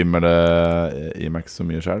bruker ikke Vim eller Emacs så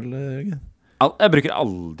mye selv, Jørgen? Jeg bruker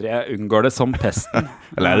aldri, jeg unngår det som pesten.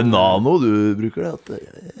 Eller det Nano du bruker det?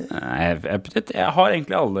 Nei, jeg har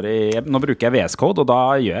egentlig aldri, nå bruker jeg VS Code, og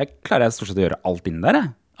da klarer jeg stort sett å gjøre alt inn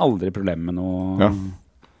der. Aldri problem med noe. Ja.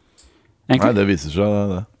 Nei, det viser seg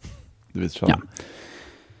det. Det viser seg det.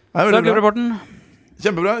 Så er det rapporten.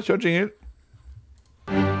 Kjempebra, kjør jingle.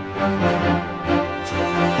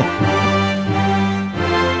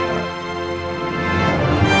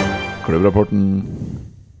 Klubbrapporten.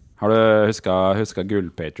 Har du husket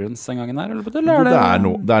gull-patrons en gang her? Det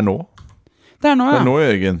nå. Det er nå,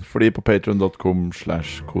 Jørgen. Fordi på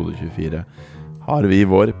patreon.com/kode24 har vi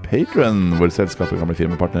vår Patreon, hvor selskapet kan bli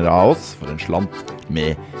firmapartner av oss for en slant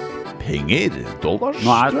med penger. Dollars,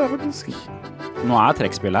 tror jeg faktisk. Nå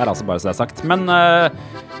trekkspill her, altså bare så det sagt. Men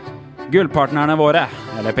gullpartnerne våre,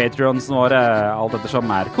 eller Patreonsen våre, alt etter som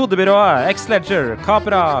Kodebyrået, X-Ledger,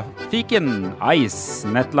 Capra, Fiken, Ice,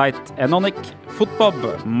 Netlight, Enonic, Footbob,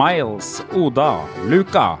 Miles, Oda,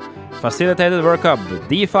 Luca, Facilitated Workup,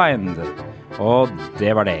 Defined, og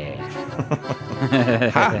det var det.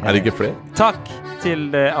 Hæ? Det ikke flere? Takk til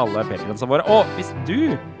alle Patreonsene våre. Og hvis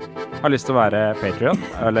du har lyst til å være Patreon,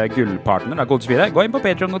 eller gullpartner av Kode24, gå inn på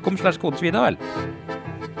patreon.com/kode24, vel?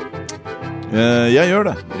 Jeg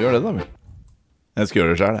gjør det da vel. Jeg skal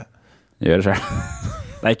gjøre det selv, Gjør det selv.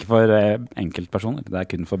 Det ikke for enkeltpersoner, det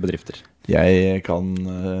kun for bedrifter. Jeg kan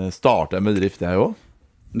starte en bedrift, jeg også.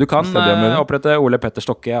 Du kan opprette Ole Petter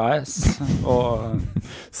Stokke AS og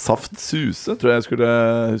Saft Suse, tror jeg husker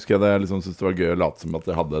jeg det, jeg liksom synes det var gøy å late som at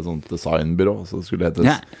jeg hadde et sånt designbyrå, så det skulle hete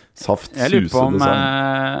Saft Suse Design. Jeg lurer på om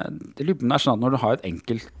det sånn at når du har et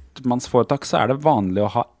enkeltmannsforetak, så det vanlig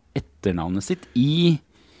å ha etternavnet sitt i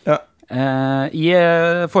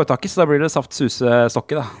foretaket, så da blir det Saft Suse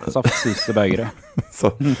Stokke da. Saft Suse Baugerød. Så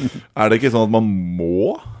det ikke sånn at man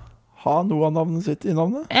må ha noe av navnet sitt i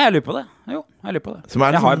navnet? Jeg lurer på det. Jo, jeg lurer på det.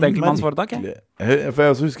 Jeg har et enkeltmannsforetak, For jeg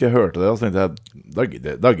også husker jeg hørte det, og så tenkte jeg, da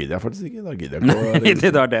gidder jeg faktisk ikke. Da gidder jeg ikke. Det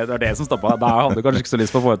var det som stoppet. Da hadde du kanskje ikke så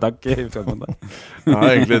lyst på foretak. Det jeg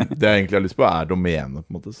egentlig har lyst på domene, på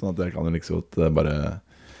en måte, sånn at jeg kan liksom bare...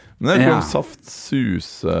 Men jeg tror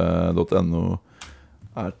saftsuse.no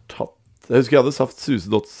tatt. Jeg husker jeg hadde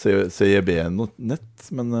saftsuse.ceb.nett,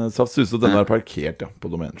 men saftsuse.no parkert på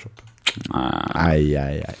domeneshop.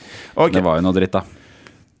 Nei. Okay. Det var jo noe dritt da.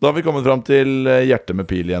 Da har vi kommet fram til hjertet med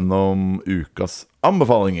pil gjennom ukas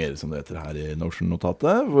anbefalinger, som det heter her i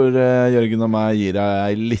Notion-notatet, hvor Jørgen og meg gir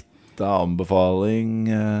deg litt av anbefaling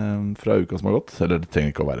fra uka som har gått. Eller det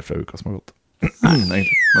trenger ikke å være fra uka som har gått. Egentlig.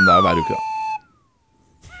 Men det hver uke, da.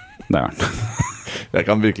 Det er det. Jeg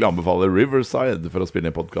kan virkelig anbefale Riverside for å spille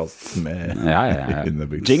en podcast med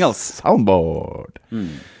Jingles. Soundboard.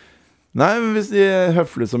 Nei, men hvis de er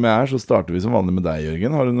høflige som jeg så starter vi som vanlig med deg,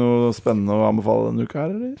 Jørgen. Har du noe spennende å anbefale denne uka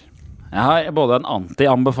her, eller? Jeg har både en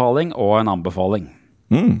anti-anbefaling og en anbefaling.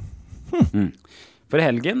 For i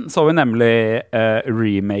helgen så vi nemlig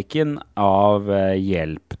remaken av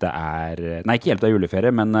Hjelp det er... Nei, ikke Hjelp det er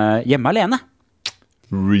juleferie, men Hjemme alene.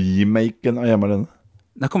 Remaken av Hjemme alene?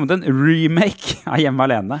 Det har kommet en remake av Hjemme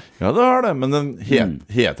alene. Ja, det har det, men den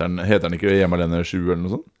heter den ikke Hjemme alene 7 eller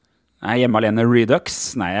noe sånt? Nei, Hjemme alene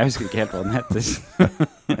Redux. Nei, jeg husker ikke helt hva den heter.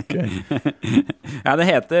 Ja, det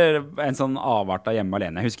heter en sånn avart av Hjemme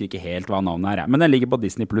alene. Jeg husker ikke helt hva navnet er, men den ligger på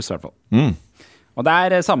Disney Plus i hvert fall. Og det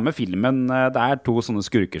er samme filmen. Det er 2 sånne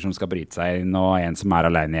skurker som skal bryte seg inn, og en som er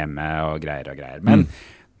alene hjemme og greier. Men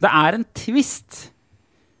det er en twist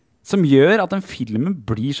som gjør at den filmen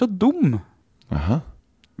blir så dum. Aha.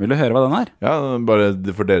 Vil du høre hva den er? Ja, bare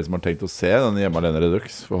for dere som har tenkt å se den Hjemme alene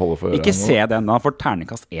Redux. Ikke se den, da får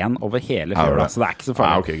terningkast 1 over hele fjøla, så det er ikke så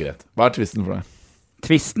farlig. Ok, greit. Hva er twisten for deg?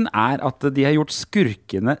 Twisten er at de har gjort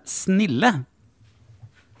skurkene snille.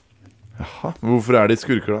 Jaha, hvorfor er de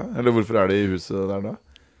skurker da? Eller hvorfor er de i huset der da?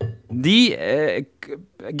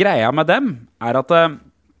 Greia med dem er at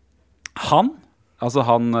han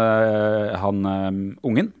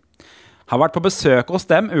ungen, har vært på besøk hos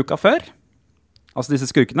dem uka før. Altså disse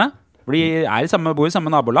skurkene. For de bor i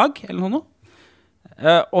samme nabolag, eller noe.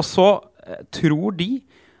 Og så tror de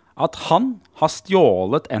at han har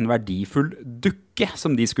stjålet en verdifull dukke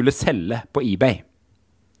som de skulle selge på eBay.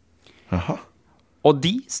 Aha. Og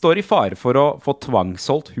de står i fare for å få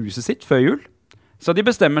tvangssolgt huset sitt før jul. Så de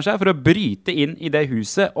bestemmer seg for å bryte inn i det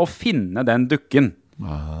huset og finne den dukken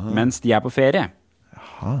mens de er på ferie.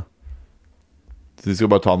 Jaha. Så de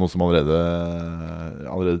skal bare ta noe som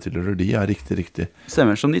allerede tilhører de? Ja, riktig.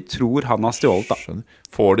 Stemmer, som de tror han har stjålet da. Skjønner.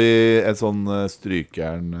 Får de en sånn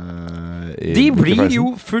strykjern i De blir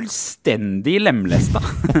jo fullstendig lemlesta.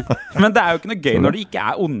 Men det er jo ikke noe gøy når de ikke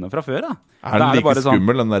er onde fra før da. Er den like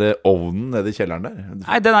skummel, den der ovnen nede i kjelleren der?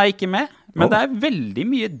 Nei, den er ikke med. Men det er veldig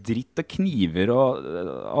mye dritt og kniver,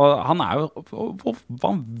 og han er jo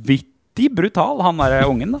vanvittig brutal, han der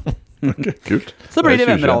ungen da. Okay, kult. Så blir de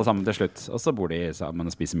venner alle sammen til slutt. Og så bor de sammen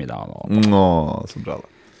og spiser middag. Nå, så bra da.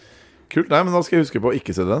 Kult, nei, men da skal jeg huske på å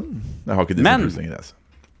ikke se den. Jeg har ikke Disney Plus lenger.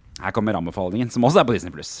 Her kommer anbefalingen, som også er på Disney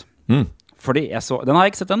Plus. Fordi den har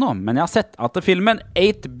jeg ikke sett ennå, men jeg har sett at filmen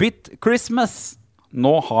 8-Bit Christmas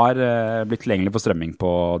nå har blitt tilgjengelig for strømming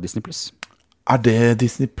på Disney Plus. Er det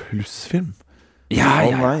Disney Plus-film? Ja.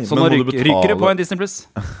 Så nå ryker det på en Disney Plus.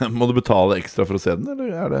 Må du betale ekstra for å se den, eller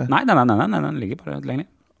er det? Nei, den ligger bare tilgjengelig.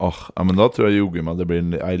 Ja, men da tror jeg jogger meg det blir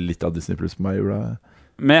litt av Disney Plus på meg.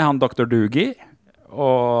 Med han Dr. Doogie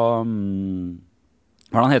og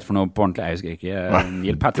hva er han heter for noe på ordentlig? Jeg husker ikke.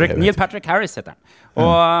 Neil Patrick Harris heter han. Og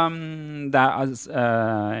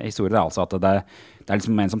historien er altså at det er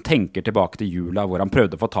liksom en som tenker tilbake til jula hvor han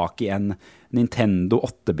prøvde å få tak i en Nintendo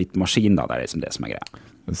 8-bit-maskin. Det er liksom det som er greia.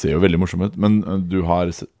 Den ser jo veldig morsom ut, men du har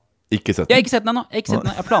ikke sett den? Jeg har ikke sett den ennå. Jeg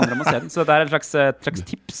planer om å se den, så det er et slags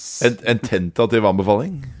tips. En tentativ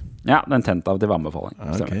anbefaling? Ja, en tentativ anbefaling.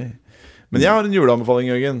 Okay. Men jeg har en juleanbefaling,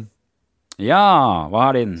 Jørgen. Ja,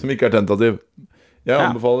 hva er din? Som ikke er tentativ. Jeg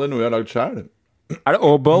anbefaler noe jeg har lagd selv. Er det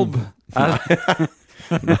O-bulb? Jeg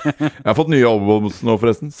har fått nye O-bulbs nå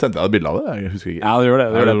forresten. Sendte jeg et bilde av det? Jeg husker ikke. Ja, det gjør det.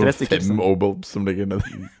 Det er 5 O-bulbs som ligger nede.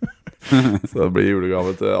 Så det blir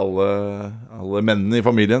julegave til alle mennene i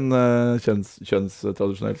familien,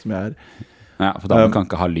 kjønnstradisjonelt som jeg er. Ja, for da kan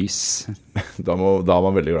ikke ha lys. Da er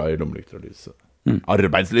man veldig glad i lommelykter og lys.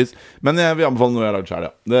 Arbeidslys. Men jeg vil anbefale noe jeg har lagd selv,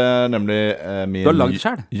 ja. Det er nemlig min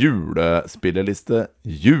julespilleliste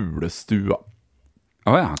Julestua.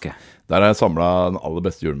 Ok. Der har jeg samlet den aller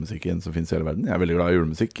beste julemusikken som finnes i hele verden. Jeg er veldig glad i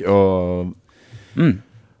julemusikk, og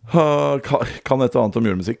kan et og annet om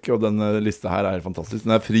julemusikk. Og denne lista her er fantastisk.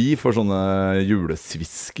 Den er fri for sånne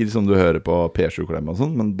julesvisker som du hører på P7-klem og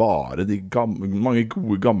sånn, men bare de mange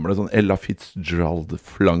gode gamle sånn Ella Fitzgerald,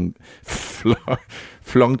 Flank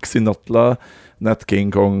Sinatla, Nat King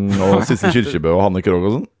Kong og Sissel Kyrkjebø og Hanne Krogh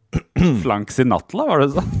og sånn. Flank Sinatla, var det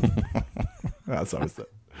så? Ja, jeg sa visst det.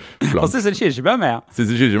 Og Sissel Kyrkjebø er med, ja.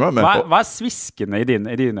 Sissel Kyrkjebø er med på. Hva er sviskene i dine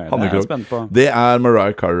øyne? Hanne Krogh. Det er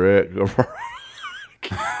Mariah Carey.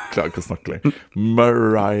 Klarer ikke å snakke lenger.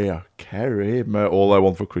 Mariah Carey med All I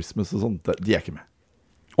Want for Christmas og sånt. De er ikke med.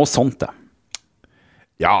 Og sånt, ja.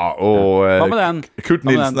 Ja, og Hva med den? Kurt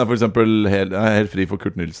Nilsen er for eksempel helt fri for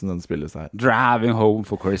Kurt Nilsen, den spilles her. Driving Home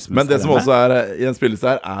for Christmas. Men det som også er i den spilles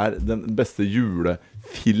her, er den beste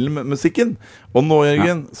julefilmmusikken. Og nå,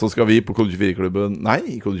 Jørgen, så skal vi på Kode24-klubben,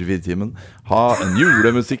 nei, Kode24-timen, ha en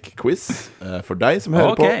julemusikk-quiz for deg som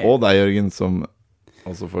hører på, og deg, Jørgen, som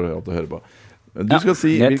også får lov til å høre på. Du skal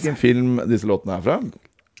si hvilken film disse låtene er fra.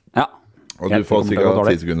 Ja. Og du får sikkert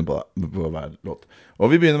 10 sekunder på hver låt.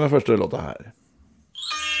 Og vi begynner med første låta her.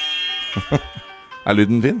 Er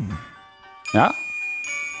lyden fin? Ja.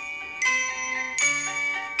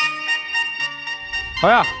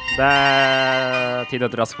 Åja, det er Tid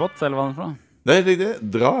etter Askepott, eller hva det er for noe? Det er helt riktig.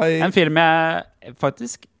 Dra i... En film jeg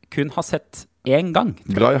faktisk kun har sett en gang.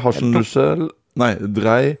 Dra i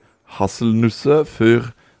Hasselnusse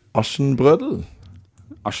for Aschenbrødel.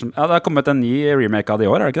 Ja, det har kommet en ny remake av det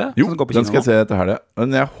i år, er det ikke det? Jo, den skal jeg se etter helga.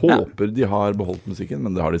 Men jeg håper de har beholdt musikken,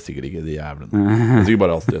 men det har de sikkert ikke, de jævlene. Det er sikkert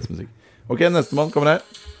bare Astrids musikk. Ok, neste mann kommer her.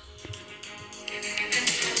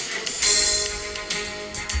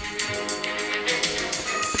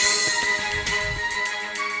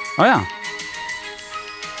 Åja.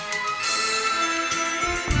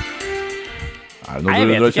 Jeg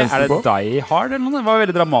vet ikke, er det Die Hard eller noe? Det var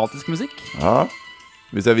veldig dramatisk musikk. Ja,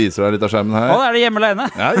 hvis jeg viser deg litt av skjermen her. Å, er det Hjemme alene?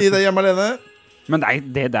 Ja, gi deg Hjemme alene. Men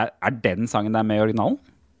er den sangen der med i originalen?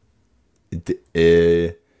 Det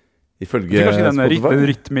ifølge kanskje den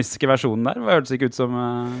rytmiske versjonen der hørtes ikke ut som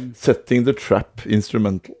Setting the Trap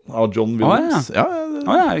Instrumental av John Williams. Ja,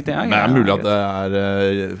 riktig. Men det er mulig at det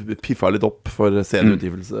er piffa litt opp for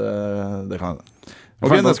sceneutgivelse. Det kan jeg.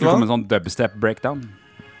 Ok, det skulle komme en sånn dubstep breakdown.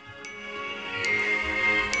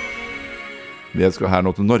 Vi skal her nå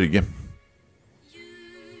til Norge.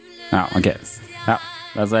 Ja, ok. Ja,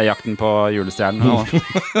 det er jakten på julestjernen. Ja,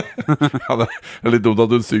 det er litt dumt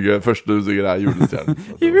at første du synger er julestjernen.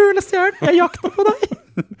 Julestjernen, jeg jakter på deg.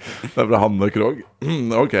 Det er fra Hanne Krogh.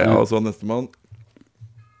 Ok, og så neste mann.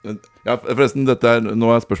 Ja, forresten, nå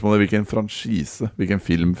er spørsmålet hvilken franchise, hvilken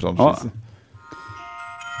filmfranchise.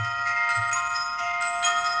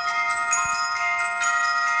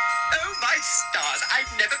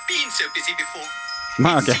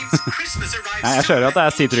 Nei, ok. Nei, jeg skjører at det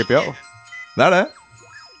er C-3PO. Det er det.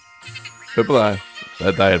 Hør på det her.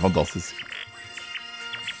 Det er helt fantastisk.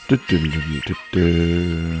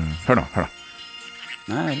 Hør nå.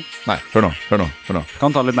 Nei, hør nå.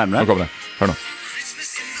 Kan ta litt nærmere. Nå kommer det. Hør nå.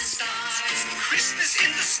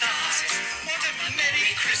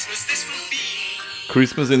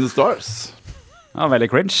 Christmas in the Stars. Ja, veldig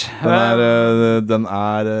cringe. Den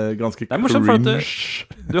er ganske det er morsomt, cringe.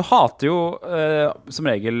 Du hater jo som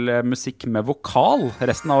regel musikk med vokal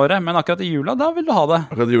resten av året, men akkurat i jula, da vil du ha det.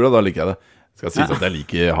 Akkurat i jula, da liker jeg det. Skal sies at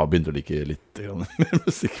jeg har begynt å like litt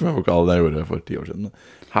musikk med vokal det jeg gjorde for 10 år siden.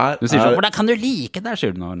 Du sier sånn, hvordan kan du like det?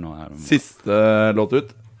 Sier du nå. Siste låt ut.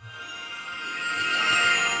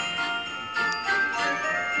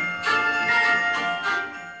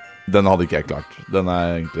 Den hadde ikke jeg klart. Den er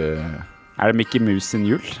egentlig... Er det Mickey Mouse sin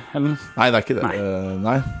jul? Eller? Nei, det er ikke det.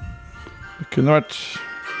 Nei. Det kunne vært...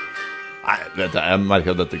 Nei, jeg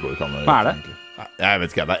merker at dette går ikke an. Hva er det? Jeg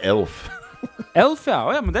vet ikke, det er Elf. Elf, ja.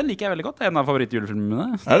 Men den liker jeg veldig godt. Det er en av favorittjulefilmene mine.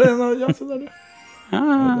 Er det en av? Ja, så det er det.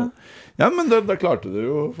 Ja, men da klarte du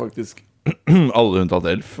jo faktisk alle unntatt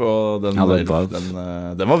Elf. Og den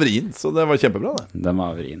var vrien, så det var kjempebra det. Den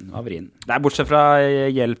var vrien. Det er bortsett fra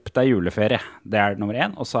Hjelp deg juleferie. Det er nummer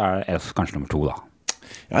 1, og så er Elf kanskje nummer 2 da.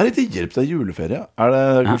 Jeg har litt hjelp deg juleferie. Er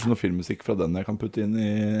det kanskje noe filmmusikk fra den jeg kan putte inn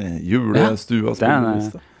i julestua?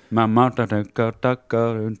 Mamma. Ja,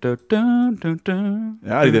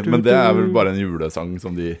 men det er vel bare en julesang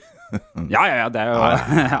som de... Ja, det er jo...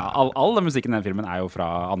 All den musikken i den filmen er jo fra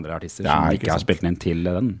andre artister som ikke har spilt den inn til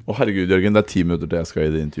den. Herregud, Jørgen, det er 10 minutter til jeg skal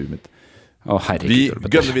i det intervjuet mitt. Vi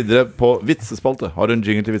gønner videre på vitsespalte. Har du en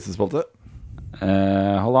jingle til vitsespalte?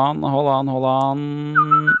 Hold an.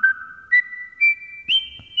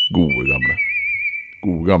 Gode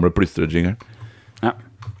gamle plystre-jingeren. Ja.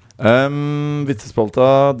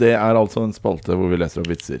 Vitsespalta, det er altså en spalte hvor vi leser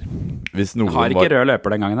opp vitser. Har ikke rød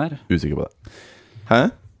løper den gangen her. Usikker på det.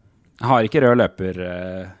 Hæ? Har ikke rød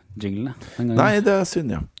løper-jinglene. Nei, det er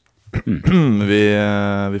synd, ja.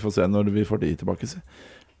 Vi får se når vi får de tilbake.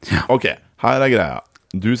 Ok, her er greia.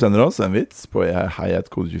 Du sender oss en vits på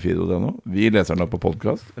hei@kode24.no. Vi leser den opp på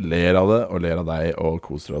podcast, ler av det og ler av deg og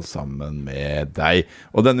koser oss sammen med deg.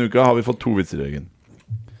 Og denne uka har vi fått 2 vitser, Jørgen.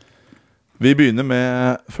 Vi begynner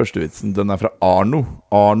med første vitsen. Den er fra Arno.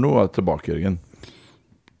 Arno er tilbake, Jørgen.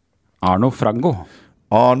 Arno Frango.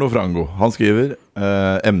 Han skriver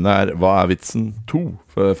emnet er hva er vitsen 2?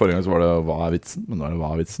 For forrige gang så var det hva er vitsen, men nå er det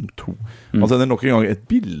hva er vitsen 2. Han sender nok en gang et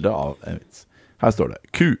bilde av en vits. Her står det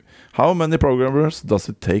Q. How many programmers does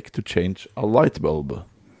it take to change a light bulb?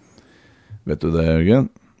 Vet du det, Jørgen?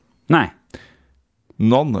 Nei.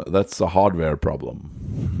 None, that's a hardware problem.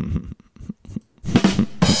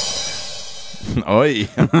 Oi,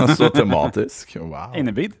 så tematisk. Wow.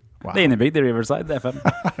 Innebygd. Wow. Det er innebygd i Riverside FM.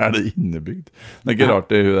 Er det innebygd? Det er ikke rart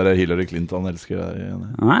det hun der Hillary Clinton elsker der igjen.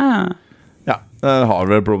 Ja,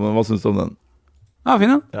 hardware problem. Hva synes du om den? Ja,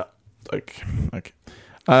 fin den. Ja, takk. Okay.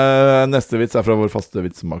 Neste vits er fra vår faste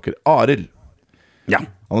vitsemaker Arild. Ja.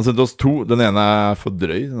 Han har sendt oss 2. Den ene er for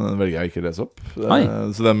drøy. Den velger jeg ikke å lese opp.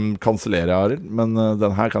 Så den kansellerer jeg, Arild. Men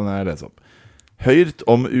den her kan jeg lese opp. Høyrt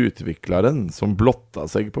om utvikleren som blotta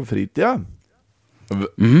seg på fritida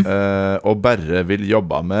og bare vil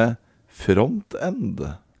jobbe med front-end.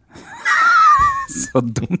 Så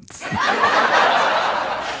dumt.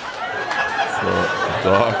 Så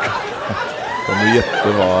da kan du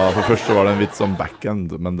gjette hva. For først så var det en vits om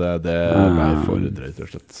back-end, men det ble for drøyt og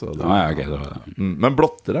slett. Så det, okay, det var det. Men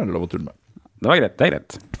blotter er det lov å tulle med. Det var greit, det er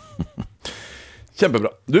greit.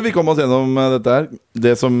 Kjempebra. Du, vi kommer oss gjennom dette her.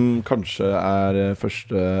 Det som kanskje er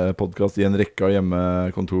første podcast i en rekke av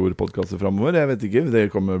hjemmekontorpodcaster fremover. Jeg vet ikke,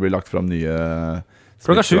 det kommer å bli lagt frem nye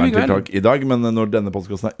smitteverntiltak i dag. Men når denne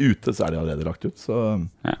podcasten er ute, så er de allerede lagt ut. Så.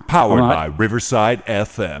 Ja. Powered by Riverside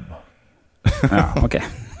FM. Ja, ok.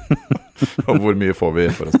 Og hvor mye får vi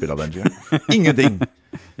for å spille av den gang? Ingenting.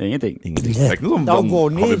 Ingenting. Det er ikke noe sånn da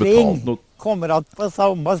går den i ring. Noe? Kommer at på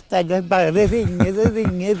samme sted, bare ringer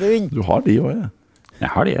rundt. Du har de også, ja. Jeg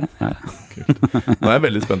har de, ja. Kult. Nå er jeg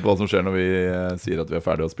veldig spent på hva som skjer når vi sier at vi er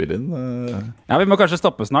ferdige å spille inn. Ja, vi må kanskje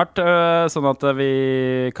stoppe snart, sånn at vi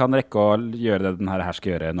kan rekke å gjøre det den her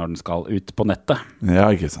skal gjøre når den skal ut på nettet. Ja,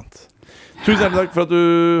 ikke sant. Tusen hjertelig takk for at du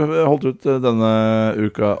holdt ut denne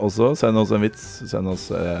uka også. Send oss en vits. Send oss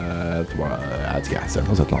send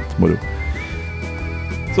oss et eller annet. Moro.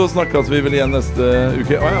 Så snakkes vi vel igjen neste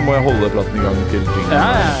uke. Må jeg holde praten i gang til ting? Ja.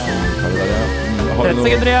 30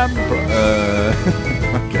 sekunder igjen.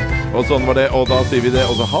 Okay. Og sånn var det, og da sier vi det,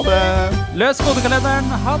 og så ha det. Løs kodekalenderen,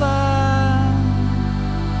 ha det.